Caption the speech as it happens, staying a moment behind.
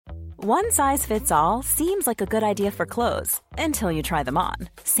One size fits all seems like a good idea for clothes until you try them on.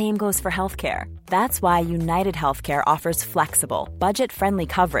 Same goes for healthcare. That's why United Healthcare offers flexible, budget-friendly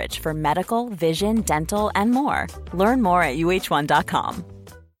coverage for medical, vision, dental, and more. Learn more at uh1.com.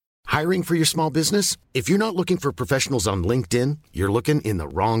 Hiring for your small business? If you're not looking for professionals on LinkedIn, you're looking in the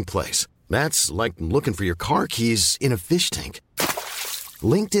wrong place. That's like looking for your car keys in a fish tank.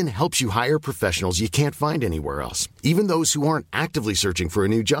 LinkedIn helps you hire professionals you can't find anywhere else, even those who aren't actively searching for a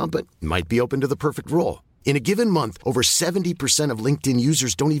new job but might be open to the perfect role. In a given month, over 70% of LinkedIn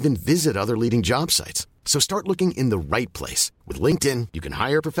users don't even visit other leading job sites. So start looking in the right place. With LinkedIn, you can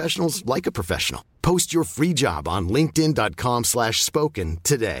hire professionals like a professional. Post your free job on linkedin.com/spoken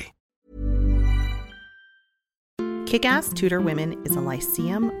today. Kick-Ass Tudor Women is a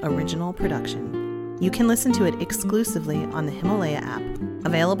Lyceum original production. You can listen to it exclusively on the Himalaya app,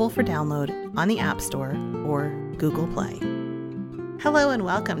 available for download on the App Store or Google Play. Hello and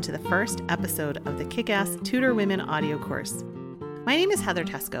welcome to the first episode of the Kick-Ass Tudor Women audio course. My name is Heather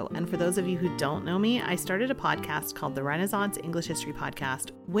Teysko, and for those of you who don't know me, I started a podcast called the Renaissance English History Podcast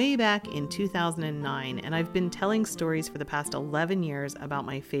way back in 2009, and I've been telling stories for the past 11 years about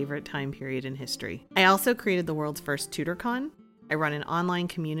my favorite time period in history. I also created the world's first TudorCon. I run an online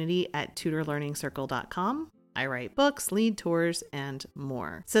community at tudorlearningscircle.com. I write books, lead tours, and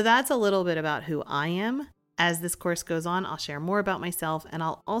more. So that's a little bit about who I am. As this course goes on, I'll share more about myself, and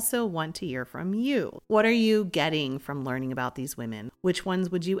I'll also want to hear from you. What are you getting from learning about these women? Which ones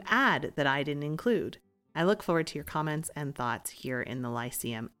would you add that I didn't include? I look forward to your comments and thoughts here in the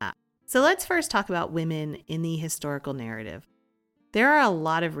Lyceum app. So let's first talk about women in the historical narrative. There are a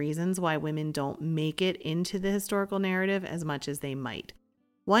lot of reasons why women don't make it into the historical narrative as much as they might.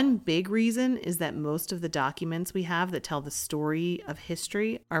 One big reason is that most of the documents we have that tell the story of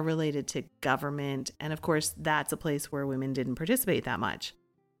history are related to government, and of course, that's a place where women didn't participate that much.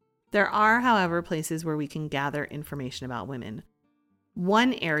 There are, however, places where we can gather information about women.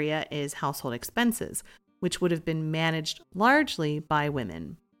 One area is household expenses, which would have been managed largely by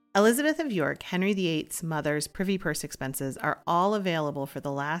women. Elizabeth of York, Henry VIII's mother's privy purse expenses, are all available for the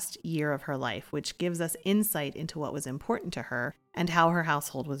last year of her life, which gives us insight into what was important to her and how her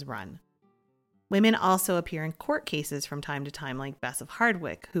household was run. Women also appear in court cases from time to time, like Bess of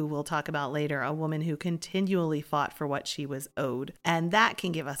Hardwicke, who we'll talk about later, a woman who continually fought for what she was owed, and that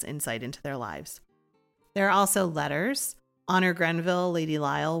can give us insight into their lives. There are also letters. Honor Grenville, Lady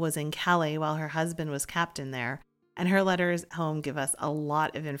Lisle, was in Calais while her husband was captain there, and her letters home give us a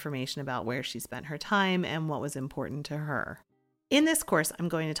lot of information about where she spent her time and what was important to her. In this course, I'm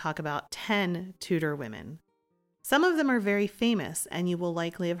going to talk about 10 Tudor women. Some of them are very famous, and you will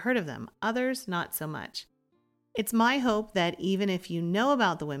likely have heard of them. Others, not so much. It's my hope that even if you know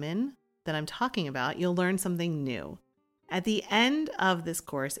about the women that I'm talking about, you'll learn something new. At the end of this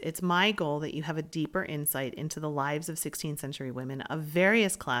course, it's my goal that you have a deeper insight into the lives of 16th century women of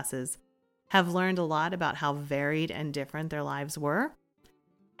various classes, have learned a lot about how varied and different their lives were,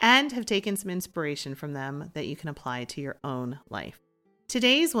 and have taken some inspiration from them that you can apply to your own life.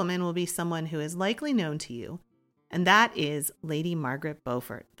 Today's woman will be someone who is likely known to you, and that is Lady Margaret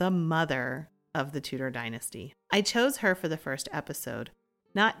Beaufort, the mother of the Tudor dynasty. I chose her for the first episode,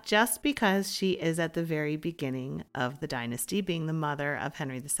 not just because she is at the very beginning of the dynasty, being the mother of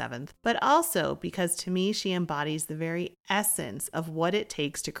Henry VII, but also because to me she embodies the very essence of what it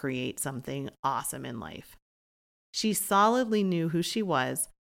takes to create something awesome in life. She solidly knew who she was,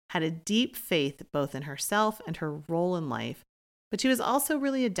 had a deep faith both in herself and her role in life, but she was also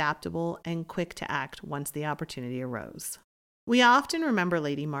really adaptable and quick to act once the opportunity arose. We often remember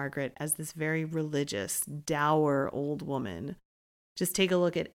Lady Margaret as this very religious, dour old woman. Just take a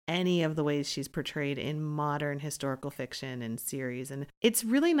look at any of the ways she's portrayed in modern historical fiction and series, and it's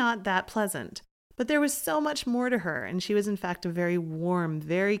really not that pleasant. But there was so much more to her, and she was in fact a very warm,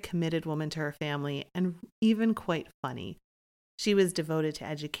 very committed woman to her family, and even quite funny. She was devoted to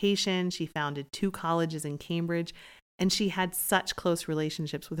education, she founded 2 colleges in Cambridge, and she had such close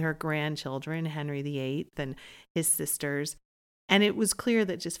relationships with her grandchildren, Henry VIII and his sisters, and it was clear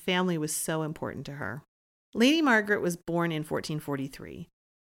that just family was so important to her. Lady Margaret was born in 1443.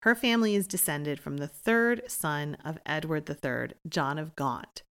 Her family is descended from the 3rd son of Edward III, John of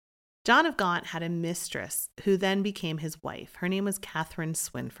Gaunt. John of Gaunt had a mistress who then became his wife. Her name was Catherine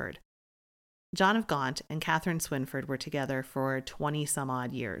Swynford. John of Gaunt and Catherine Swynford were together for 20 some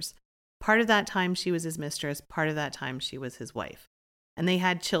odd years. Part of that time she was his mistress, part of that time she was his wife. And they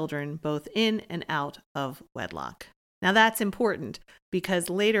had children both in and out of wedlock. Now that's important because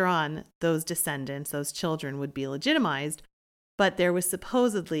later on, those descendants, those children would be legitimized, but there was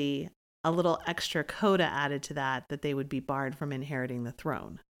supposedly a little extra quota added to that they would be barred from inheriting the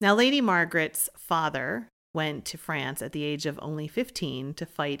throne. Now, Lady Margaret's father went to France at the age of only 15 to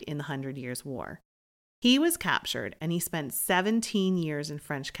fight in the 100 Years' War. He was captured and he spent 17 years in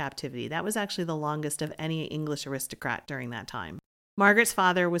French captivity. That was actually the longest of any English aristocrat during that time. Margaret's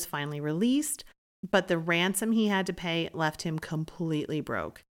father was finally released, but the ransom he had to pay left him completely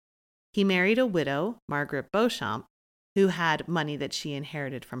broke. He married a widow, Margaret Beauchamp, who had money that she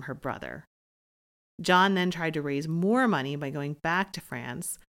inherited from her brother. John then tried to raise more money by going back to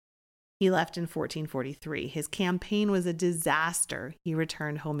France. He left in 1443. His campaign was a disaster. He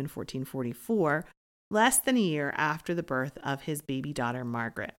returned home in 1444, less than a year after the birth of his baby daughter,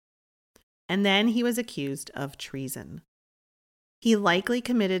 Margaret. And then he was accused of treason. He likely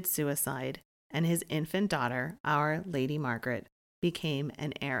committed suicide, and his infant daughter, our Lady Margaret, became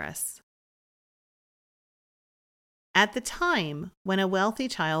an heiress. At the time, when a wealthy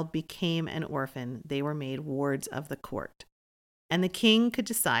child became an orphan, they were made wards of the court, and the king could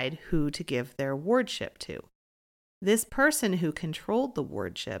decide who to give their wardship to. This person who controlled the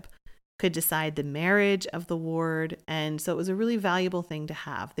wardship could decide the marriage of the ward, and so it was a really valuable thing to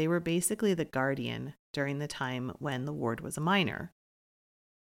have. They were basically the guardian during the time when the ward was a minor.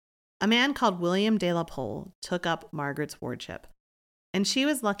 A man called William de la Pole took up Margaret's wardship, and she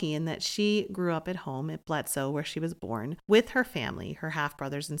was lucky in that she grew up at home at Bletsoe, where she was born, with her family, her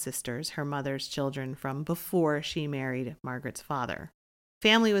half-brothers and sisters, her mother's children from before she married Margaret's father.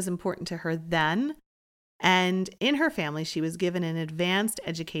 Family was important to her then, and in her family, she was given an advanced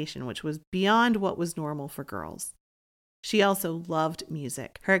education, which was beyond what was normal for girls. She also loved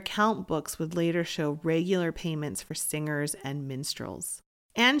music. Her account books would later show regular payments for singers and minstrels.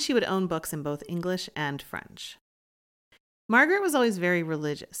 And she would own books in both English and French. Margaret was always very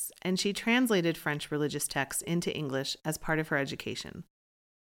religious, and she translated French religious texts into English as part of her education.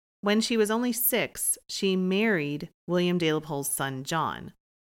 When she was only 6, she married William de la Pole's son, John.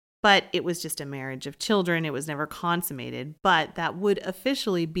 But it was just a marriage of children. It was never consummated, but that would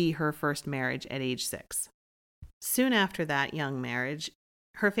officially be her first marriage at age 6. Soon after that young marriage,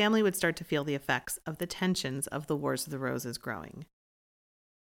 her family would start to feel the effects of the tensions of the Wars of the Roses growing.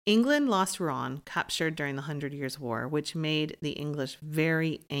 England lost Rouen, captured during the 100 Years' War, which made the English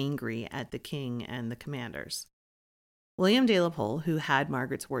very angry at the king and the commanders. William de la Pole, who had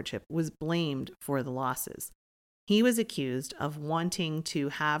Margaret's wardship, was blamed for the losses. He was accused of wanting to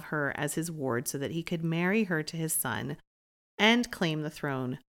have her as his ward so that he could marry her to his son and claim the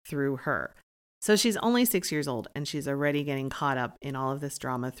throne through her. So she's only 6 years old, and she's already getting caught up in all of this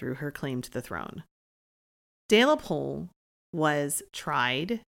drama through her claim to the throne. De la Pole was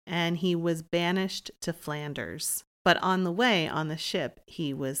tried, and he was banished to Flanders. But on the way, on the ship,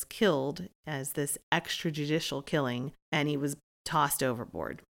 he was killed as this extrajudicial killing, and he was tossed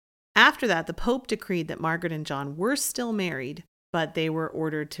overboard. After that, the Pope decreed that Margaret and John were still married, but they were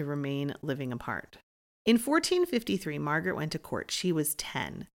ordered to remain living apart. In 1453, Margaret went to court. She was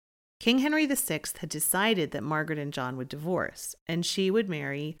 10. King Henry VI had decided that Margaret and John would divorce, and she would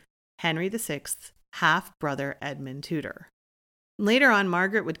marry Henry VI's half-brother Edmund Tudor. Later on,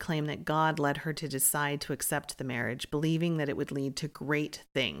 Margaret would claim that God led her to decide to accept the marriage, believing that it would lead to great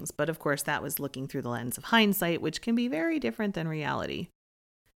things. But of course, that was looking through the lens of hindsight, which can be very different than reality.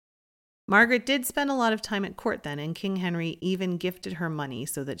 Margaret did spend a lot of time at court then, and King Henry even gifted her money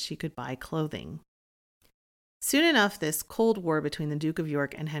so that she could buy clothing. Soon enough, this Cold War between the Duke of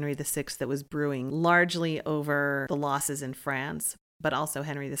York and Henry VI that was brewing, largely over the losses in France, but also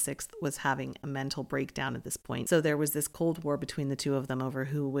Henry VI was having a mental breakdown at this point. So there was this Cold War between the two of them over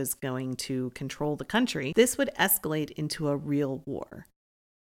who was going to control the country. This would escalate into a real war.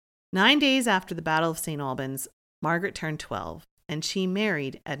 9 days after the Battle of St. Albans, Margaret turned 12, and she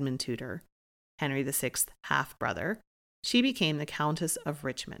married Edmund Tudor, Henry VI's half-brother. She became the Countess of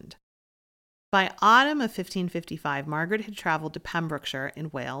Richmond. By autumn of 1555, Margaret had traveled to Pembrokeshire in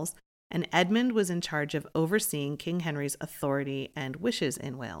Wales, and Edmund was in charge of overseeing King Henry's authority and wishes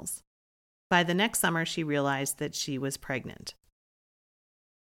in Wales. By the next summer, she realized that she was pregnant.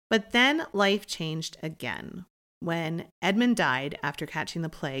 But then life changed again. When Edmund died after catching the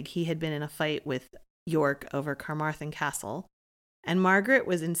plague, he had been in a fight with York over Carmarthen Castle, and Margaret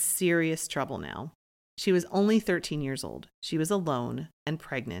was in serious trouble now. She was only 13 years old. She was alone and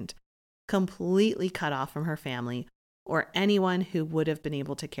pregnant, completely cut off from her family or anyone who would have been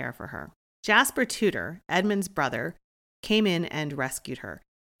able to care for her. Jasper Tudor, Edmund's brother, came in and rescued her.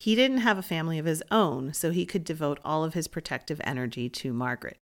 He didn't have a family of his own, so he could devote all of his protective energy to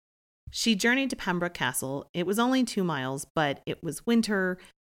Margaret. She journeyed to Pembroke Castle. It was only 2 miles, but it was winter,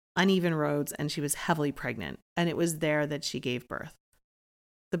 uneven roads, and she was heavily pregnant, and it was there that she gave birth.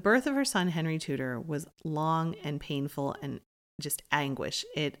 The birth of her son, Henry Tudor, was long and painful and just anguish.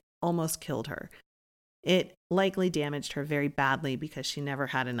 It almost killed her. It likely damaged her very badly because she never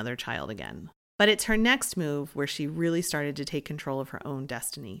had another child again. But it's her next move where she really started to take control of her own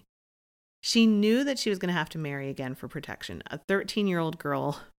destiny. She knew that she was going to have to marry again for protection. A 13-year-old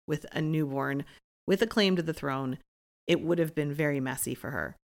girl with a newborn, with a claim to the throne, it would have been very messy for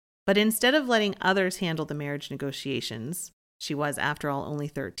her. But instead of letting others handle the marriage negotiations, she was, after all, only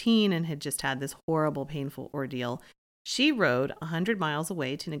 13 and had just had this horrible, painful ordeal, she rode 100 miles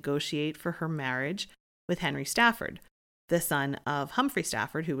away to negotiate for her marriage with Henry Stafford, the son of Humphrey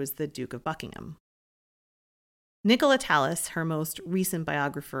Stafford, who was the Duke of Buckingham. Nicola Tallis, her most recent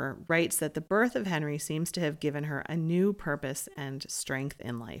biographer, writes that the birth of Henry seems to have given her a new purpose and strength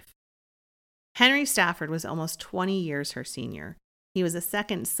in life. Henry Stafford was almost 20 years her senior. He was a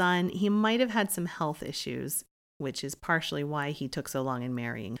second son. He might have had some health issues, which is partially why he took so long in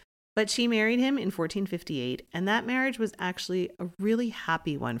marrying. But she married him in 1458, and that marriage was actually a really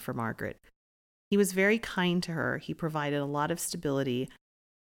happy one for Margaret. He was very kind to her. He provided a lot of stability,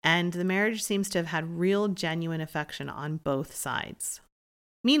 and the marriage seems to have had real, genuine affection on both sides.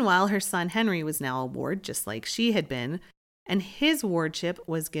 Meanwhile, her son Henry was now a ward, just like she had been, and his wardship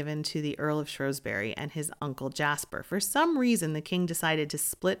was given to the Earl of Shrewsbury and his uncle Jasper. For some reason, the king decided to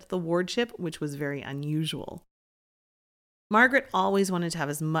split the wardship, which was very unusual. Margaret always wanted to have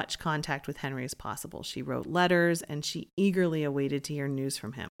as much contact with Henry as possible. She wrote letters, and she eagerly awaited to hear news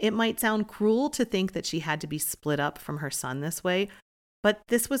from him. It might sound cruel to think that she had to be split up from her son this way, but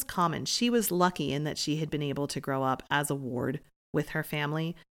this was common. She was lucky in that she had been able to grow up as a ward with her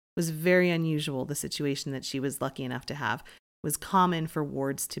family. It was very unusual, the situation that she was lucky enough to have. It was common for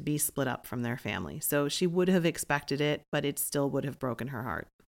wards to be split up from their family. So she would have expected it, but it still would have broken her heart.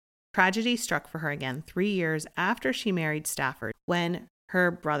 Tragedy struck for her again 3 years after she married Stafford, when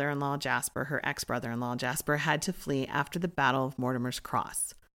her brother-in-law Jasper, her ex-brother-in-law Jasper, had to flee after the Battle of Mortimer's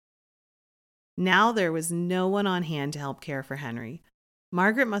Cross. Now there was no one on hand to help care for Henry.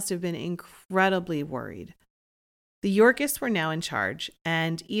 Margaret must have been incredibly worried. The Yorkists were now in charge,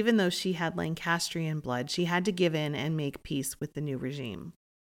 and even though she had Lancastrian blood, she had to give in and make peace with the new regime.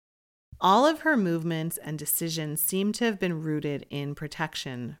 All of her movements and decisions seem to have been rooted in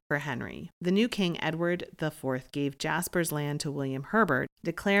protection for Henry. The new king, Edward IV, gave Jasper's land to William Herbert,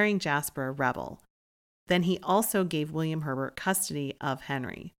 declaring Jasper a rebel. Then he also gave William Herbert custody of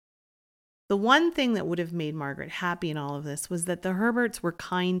Henry. The one thing that would have made Margaret happy in all of this was that the Herberts were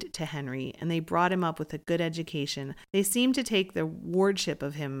kind to Henry, and they brought him up with a good education. They seemed to take the wardship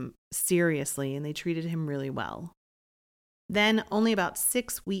of him seriously, and they treated him really well. Then, only about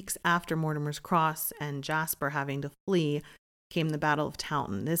 6 weeks after Mortimer's Cross and Jasper having to flee, came the Battle of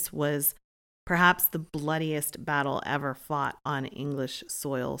Taunton. This was perhaps the bloodiest battle ever fought on English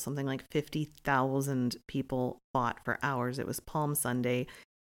soil. Something like 50,000 people fought for hours. It was Palm Sunday.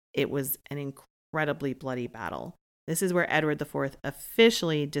 It was an incredibly bloody battle. This is where Edward IV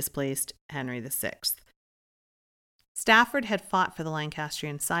officially displaced Henry VI. Stafford had fought for the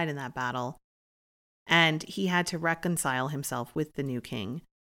Lancastrian side in that battle, and he had to reconcile himself with the new king.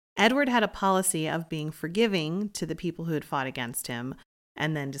 Edward had a policy of being forgiving to the people who had fought against him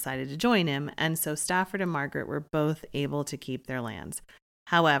and then decided to join him, and so Stafford and Margaret were both able to keep their lands.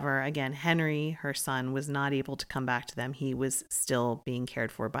 However, again, Henry, her son, was not able to come back to them. He was still being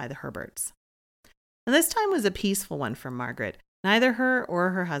cared for by the Herberts. Now, this time was a peaceful one for Margaret. Neither her or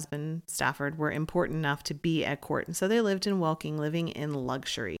her husband, Stafford, were important enough to be at court, and so they lived in Woking, living in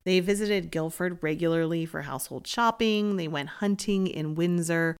luxury. They visited Guildford regularly for household shopping. They went hunting in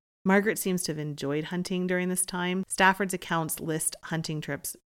Windsor. Margaret seems to have enjoyed hunting during this time. Stafford's accounts list hunting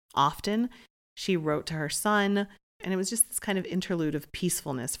trips often. She wrote to her son, and it was just this kind of interlude of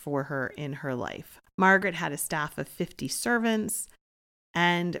peacefulness for her in her life. Margaret had a staff of 50 servants,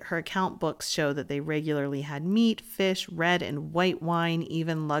 and her account books show that they regularly had meat, fish, red and white wine,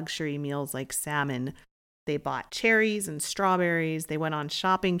 even luxury meals like salmon. They bought cherries and strawberries. They went on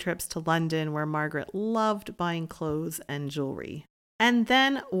shopping trips to London, where Margaret loved buying clothes and jewelry. And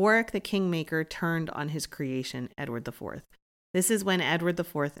then Warwick the Kingmaker turned on his creation, Edward IV. This is when Edward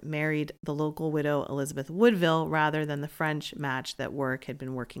IV married the local widow Elizabeth Woodville rather than the French match that Warwick had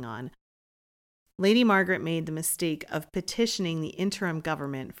been working on. Lady Margaret made the mistake of petitioning the interim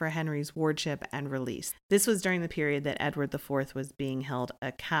government for Henry's wardship and release. This was during the period that Edward IV was being held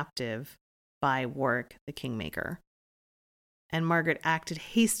a captive by Warwick the Kingmaker. And Margaret acted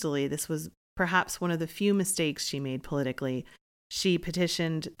hastily. This was perhaps one of the few mistakes she made politically. She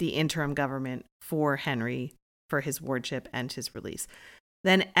petitioned the interim government for Henry, for his wardship and his release.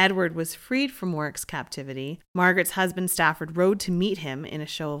 Then Edward was freed from Warwick's captivity. Margaret's husband Stafford rode to meet him in a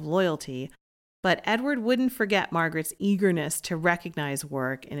show of loyalty, but Edward wouldn't forget Margaret's eagerness to recognize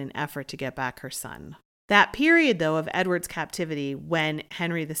Warwick in an effort to get back her son. That period, though, of Edward's captivity, when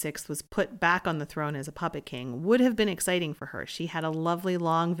Henry VI was put back on the throne as a puppet king, would have been exciting for her. She had a lovely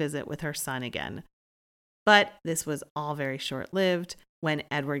long visit with her son again. But this was all very short-lived when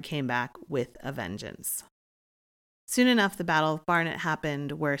Edward came back with a vengeance. Soon enough, the Battle of Barnet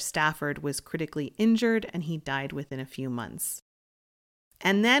happened, where Stafford was critically injured and he died within a few months.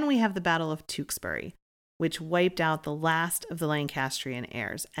 And then we have the Battle of Tewkesbury, which wiped out the last of the Lancastrian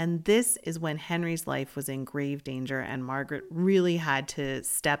heirs. And this is when Henry's life was in grave danger and Margaret really had to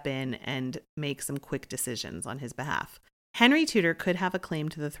step in and make some quick decisions on his behalf. Henry Tudor could have a claim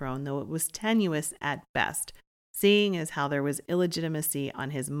to the throne, though it was tenuous at best, seeing as how there was illegitimacy on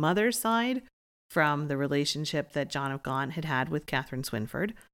his mother's side from the relationship that John of Gaunt had had with Catherine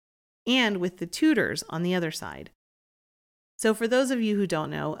Swynford, and with the Tudors on the other side. So for those of you who don't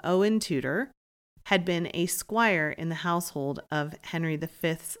know, Owen Tudor had been a squire in the household of Henry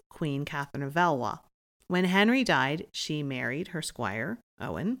V's Queen Catherine of Valois. When Henry died, she married her squire,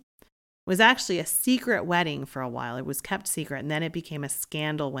 Owen. It was actually a secret wedding for a while. It was kept secret, and then it became a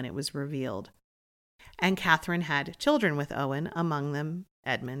scandal when it was revealed. And Catherine had children with Owen, among them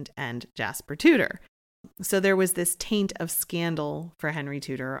Edmund and Jasper Tudor. So there was this taint of scandal for Henry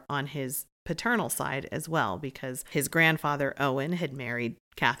Tudor on his paternal side as well, because his grandfather Owen had married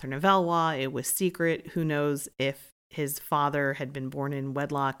Catherine of Valois. It was secret. Who knows if his father had been born in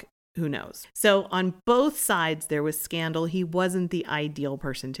wedlock? Who knows? So on both sides, there was scandal. He wasn't the ideal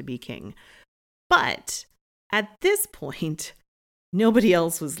person to be king. But at this point, nobody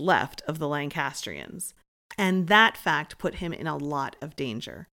else was left of the Lancastrians. And that fact put him in a lot of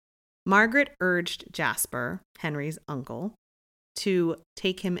danger. Margaret urged Jasper, Henry's uncle, to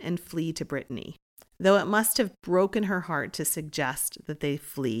take him and flee to Brittany. Though it must have broken her heart to suggest that they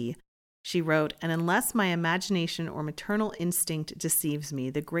flee, she wrote, "And unless my imagination or maternal instinct deceives me,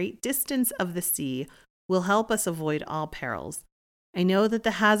 the great distance of the sea will help us avoid all perils. I know that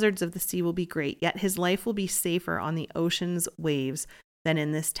the hazards of the sea will be great, yet his life will be safer on the ocean's waves than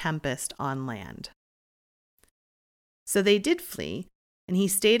in this tempest on land." So they did flee, and he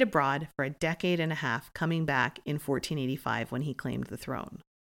stayed abroad for a decade and a half, coming back in 1485 when he claimed the throne.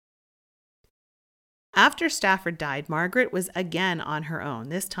 After Stafford died, Margaret was again on her own.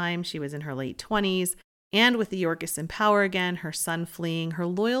 This time she was in her late 20s, and with the Yorkists in power again, her son fleeing, her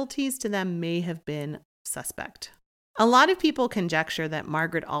loyalties to them may have been suspect. A lot of people conjecture that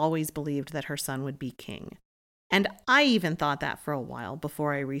Margaret always believed that her son would be king. And I even thought that for a while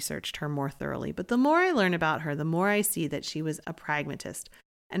before I researched her more thoroughly. But the more I learn about her, the more I see that she was a pragmatist.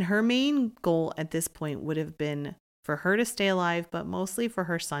 And her main goal at this point would have been for her to stay alive, but mostly for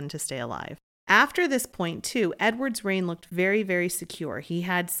her son to stay alive. After this point, too, Edward's reign looked very, very secure. He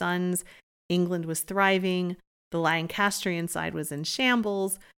had sons. England was thriving. The Lancastrian side was in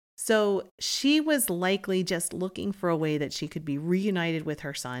shambles. So she was likely just looking for a way that she could be reunited with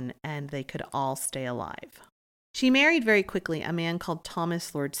her son and they could all stay alive. She married very quickly a man called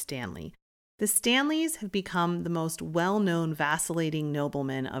Thomas Lord Stanley. The Stanleys have become the most well-known vacillating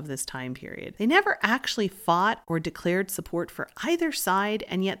noblemen of this time period. They never actually fought or declared support for either side,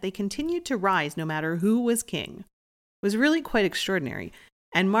 and yet they continued to rise no matter who was king. It was really quite extraordinary,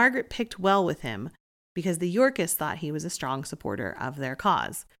 and Margaret picked well with him because the Yorkists thought he was a strong supporter of their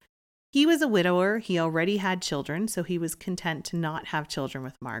cause. He was a widower. He already had children, so he was content to not have children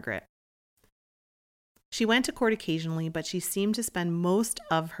with Margaret. She went to court occasionally, but she seemed to spend most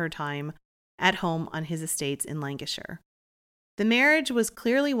of her time at home on his estates in Lancashire. The marriage was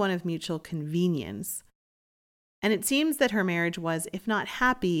clearly one of mutual convenience, and it seems that her marriage was, if not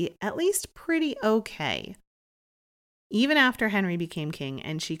happy, at least pretty okay. Even after Henry became king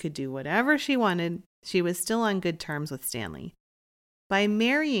and she could do whatever she wanted, she was still on good terms with Stanley. By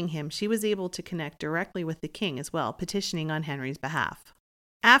marrying him, she was able to connect directly with the king as well, petitioning on Henry's behalf.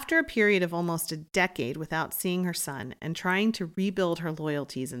 After a period of almost a decade without seeing her son and trying to rebuild her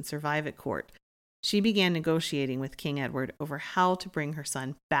loyalties and survive at court, she began negotiating with King Edward over how to bring her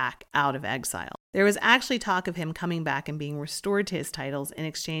son back out of exile. There was actually talk of him coming back and being restored to his titles in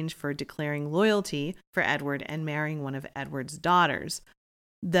exchange for declaring loyalty for Edward and marrying one of Edward's daughters,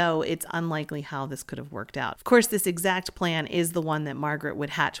 though it's unlikely how this could have worked out. Of course, this exact plan is the one that Margaret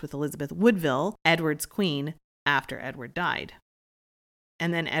would hatch with Elizabeth Woodville, Edward's queen, after Edward died.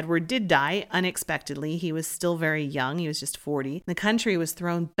 And then Edward did die unexpectedly. He was still very young. He was just 40. The country was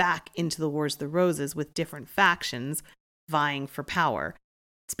thrown back into the Wars of the Roses with different factions vying for power.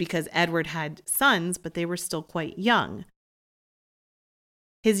 It's because Edward had sons, but they were still quite young.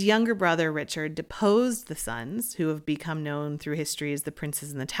 His younger brother, Richard, deposed the sons, who have become known through history as the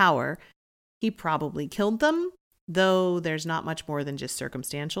Princes in the Tower. He probably killed them, though there's not much more than just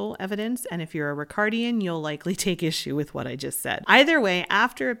circumstantial evidence, and if you're a Ricardian, you'll likely take issue with what I just said. Either way,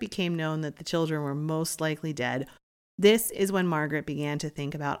 after it became known that the children were most likely dead, this is when Margaret began to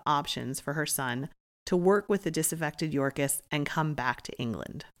think about options for her son to work with the disaffected Yorkists and come back to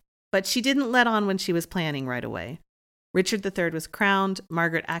England. But she didn't let on when she was planning right away. Richard III was crowned.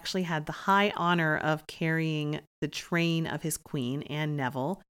 Margaret actually had the high honor of carrying the train of his queen, Anne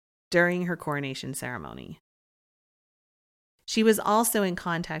Neville, during her coronation ceremony. She was also in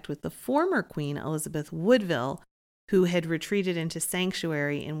contact with the former Queen, Elizabeth Woodville, who had retreated into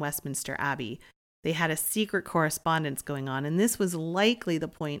sanctuary in Westminster Abbey. They had a secret correspondence going on, and this was likely the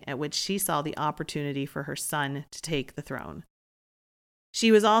point at which she saw the opportunity for her son to take the throne.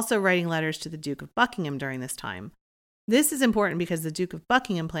 She was also writing letters to the Duke of Buckingham during this time. This is important because the Duke of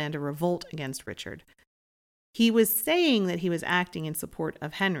Buckingham planned a revolt against Richard. He was saying that he was acting in support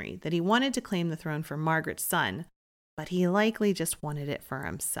of Henry, that he wanted to claim the throne for Margaret's son, but he likely just wanted it for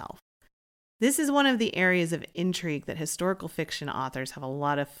himself. This is one of the areas of intrigue that historical fiction authors have a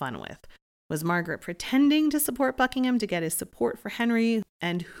lot of fun with. Was Margaret pretending to support Buckingham to get his support for Henry,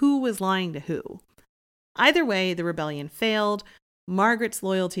 and who was lying to who? Either way, the rebellion failed. Margaret's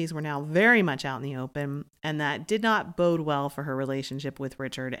loyalties were now very much out in the open, and that did not bode well for her relationship with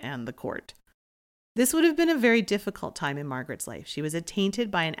Richard and the court. This would have been a very difficult time in Margaret's life. She was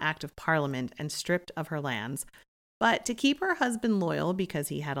attainted by an act of parliament and stripped of her lands. But to keep her husband loyal, because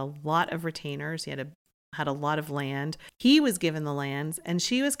he had a lot of retainers, he had a lot of land, he was given the lands, and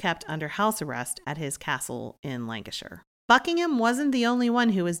she was kept under house arrest at his castle in Lancashire. Buckingham wasn't the only one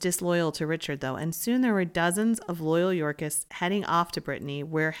who was disloyal to Richard, though, and soon there were dozens of loyal Yorkists heading off to Brittany,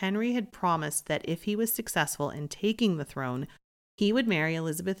 where Henry had promised that if he was successful in taking the throne, he would marry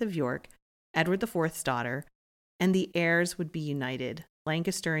Elizabeth of York, Edward IV's daughter, and the heirs would be united.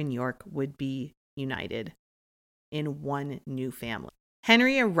 Lancaster and York would be united in one new family.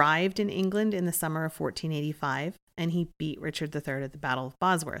 Henry arrived in England in the summer of 1485, and he beat Richard III at the Battle of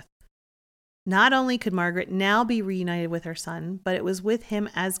Bosworth. Not only could Margaret now be reunited with her son, but it was with him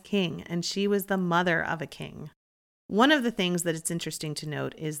as king, and she was the mother of a king. One of the things that it's interesting to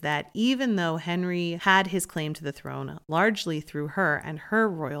note is that even though Henry had his claim to the throne largely through her and her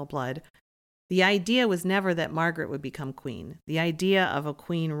royal blood, the idea was never that Margaret would become queen. The idea of a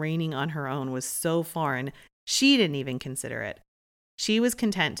queen reigning on her own was so foreign, she didn't even consider it. She was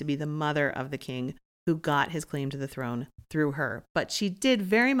content to be the mother of the king who got his claim to the throne through her. But she did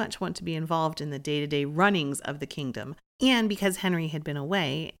very much want to be involved in the day-to-day runnings of the kingdom. And because Henry had been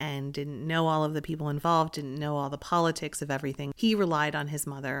away and didn't know all of the people involved, didn't know all the politics of everything, he relied on his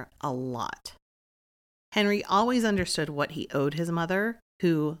mother a lot. Henry always understood what he owed his mother,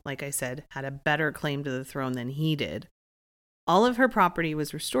 who, like I said, had a better claim to the throne than he did. All of her property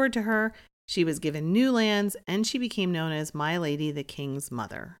was restored to her. She was given new lands, and she became known as My Lady the King's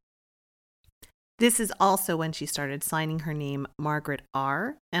Mother. This is also when she started signing her name Margaret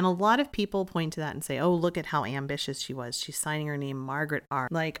R. And a lot of people point to that and say, oh, look at how ambitious she was. She's signing her name Margaret R.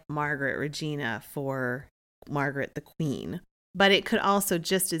 like Margaret Regina for Margaret the Queen. But it could also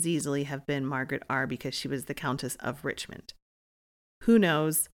just as easily have been Margaret R. because she was the Countess of Richmond. Who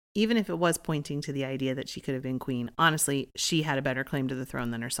knows? Even if it was pointing to the idea that she could have been queen, honestly, she had a better claim to the throne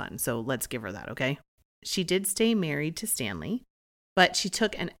than her son. So let's give her that, okay? She did stay married to Stanley, but she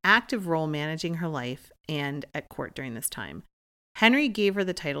took an active role managing her life and at court during this time. Henry gave her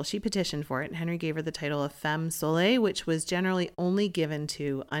the title, she petitioned for it, and Henry gave her the title of Femme Sole, which was generally only given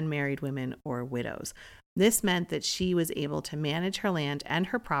to unmarried women or widows. This meant that she was able to manage her land and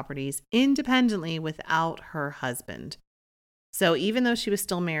her properties independently without her husband. So even though she was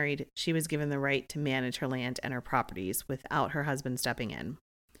still married, she was given the right to manage her land and her properties without her husband stepping in.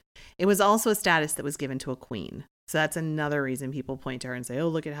 It was also a status that was given to a queen. So that's another reason people point to her and say, oh,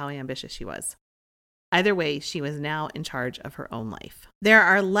 look at how ambitious she was. Either way, she was now in charge of her own life. There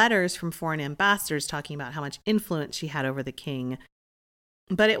are letters from foreign ambassadors talking about how much influence she had over the king.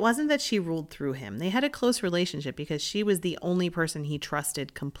 But it wasn't that she ruled through him. They had a close relationship because she was the only person he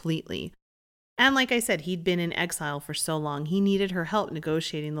trusted completely. And like I said, he'd been in exile for so long, he needed her help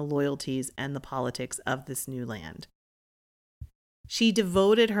negotiating the loyalties and the politics of this new land. She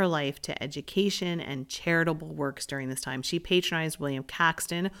devoted her life to education and charitable works during this time. She patronized William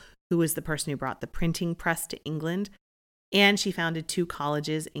Caxton, who was the person who brought the printing press to England, and she founded 2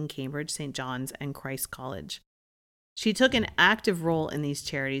 colleges in Cambridge, St. John's and Christ's College. She took an active role in these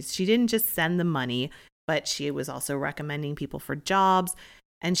charities. She didn't just send them money, but she was also recommending people for jobs.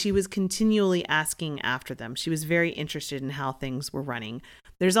 and she was continually asking after them. She was very interested in how things were running.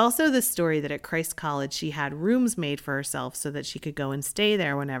 There's also this story that at Christ College, she had rooms made for herself so that she could go and stay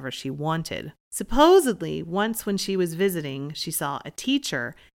there whenever she wanted. Supposedly, once when she was visiting, she saw a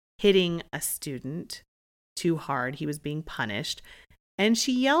teacher hitting a student too hard. He was being punished, and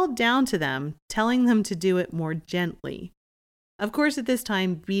she yelled down to them, telling them to do it more gently. Of course, at this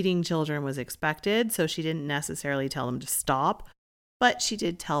time, beating children was expected, so she didn't necessarily tell them to stop, but she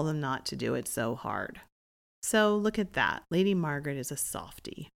did tell them not to do it so hard. So look at that. Lady Margaret is a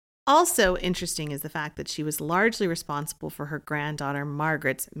softie. Also interesting is the fact that she was largely responsible for her granddaughter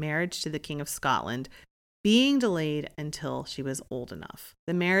Margaret's marriage to the King of Scotland being delayed until she was old enough.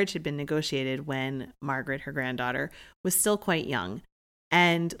 The marriage had been negotiated when Margaret, her granddaughter, was still quite young.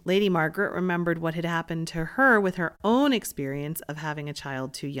 And Lady Margaret remembered what had happened to her with her own experience of having a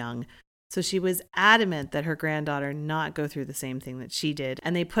child too young. So she was adamant that her granddaughter not go through the same thing that she did.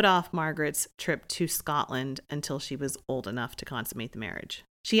 And they put off Margaret's trip to Scotland until she was old enough to consummate the marriage.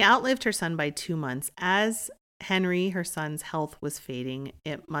 She outlived her son by 2 months. As Henry, her son's health was fading,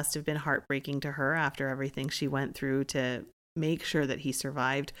 it must have been heartbreaking to her after everything she went through to make sure that he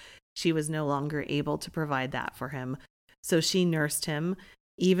survived. She was no longer able to provide that for him. So she nursed him,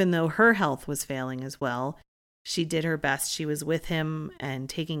 even though her health was failing as well. She did her best. She was with him and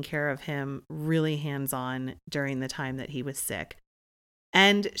taking care of him really hands-on during the time that he was sick.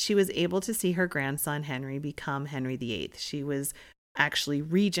 And she was able to see her grandson Henry become Henry VIII. She was actually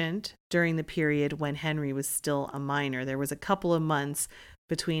regent during the period when Henry was still a minor. There was a couple of months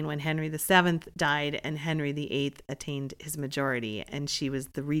between when Henry VII died and Henry VIII attained his majority, and she was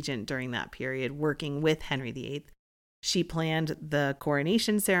the regent during that period, working with Henry VIII. She planned the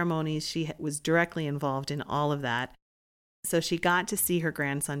coronation ceremonies. She was directly involved in all of that. So she got to see her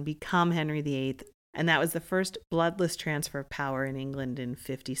grandson become Henry VIII, and that was the first bloodless transfer of power in England in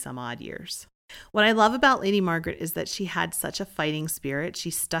 50 some odd years. What I love about Lady Margaret is that she had such a fighting spirit.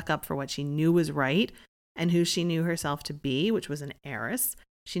 She stuck up for what she knew was right and who she knew herself to be, which was an heiress.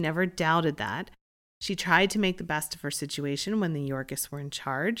 She never doubted that. She tried to make the best of her situation when the Yorkists were in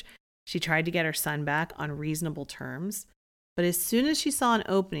charge. She tried to get her son back on reasonable terms. But as soon as she saw an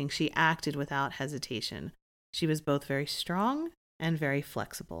opening, she acted without hesitation. She was both very strong and very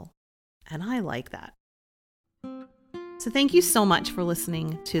flexible. And I like that. So thank you so much for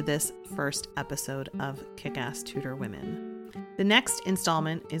listening to this first episode of Kick-Ass Tudor Women. The next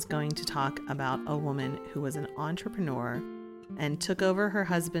installment is going to talk about a woman who was an entrepreneur and took over her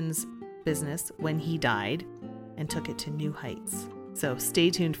husband's business when he died and took it to new heights. So stay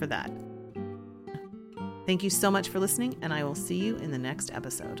tuned for that. Thank you so much for listening, and I will see you in the next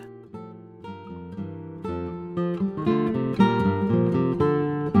episode.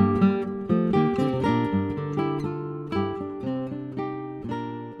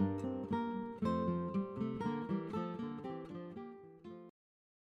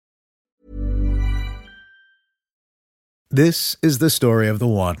 This is the story of the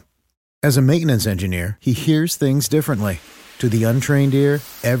one. As a maintenance engineer, he hears things differently. To the untrained ear,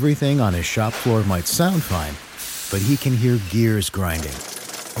 everything on his shop floor might sound fine, but he can hear gears grinding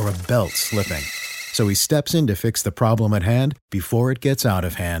or a belt slipping. So he steps in to fix the problem at hand before it gets out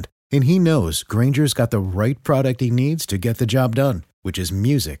of hand. And he knows Grainger's got the right product he needs to get the job done, which is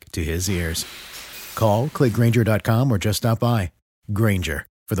music to his ears. Call, click Grainger.com, or just stop by. Grainger,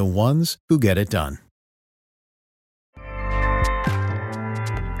 for the ones who get it done.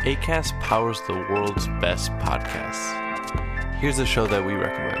 Acast powers the world's best podcasts. Here's a show that we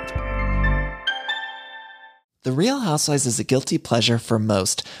recommend. The Real Housewives is a guilty pleasure for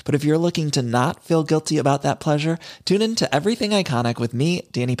most, but if you're looking to not feel guilty about that pleasure, tune in to Everything Iconic with me,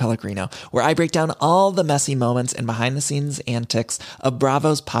 Danny Pellegrino, where I break down all the messy moments and behind-the-scenes antics of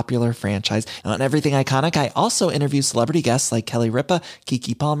Bravo's popular franchise. And on Everything Iconic, I also interview celebrity guests like Kelly Ripa,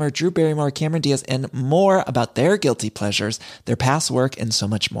 Keke Palmer, Drew Barrymore, Cameron Diaz, and more about their guilty pleasures, their past work, and so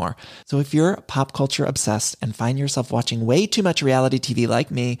much more. So if you're pop culture obsessed and find yourself watching way too much reality TV like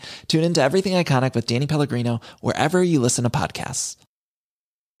me, tune in to Everything Iconic with Danny Pellegrino, wherever you listen to podcasts.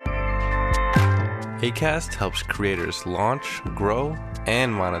 Acast helps creators launch, grow,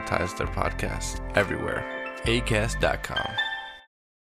 and monetize their podcasts everywhere. Acast.com.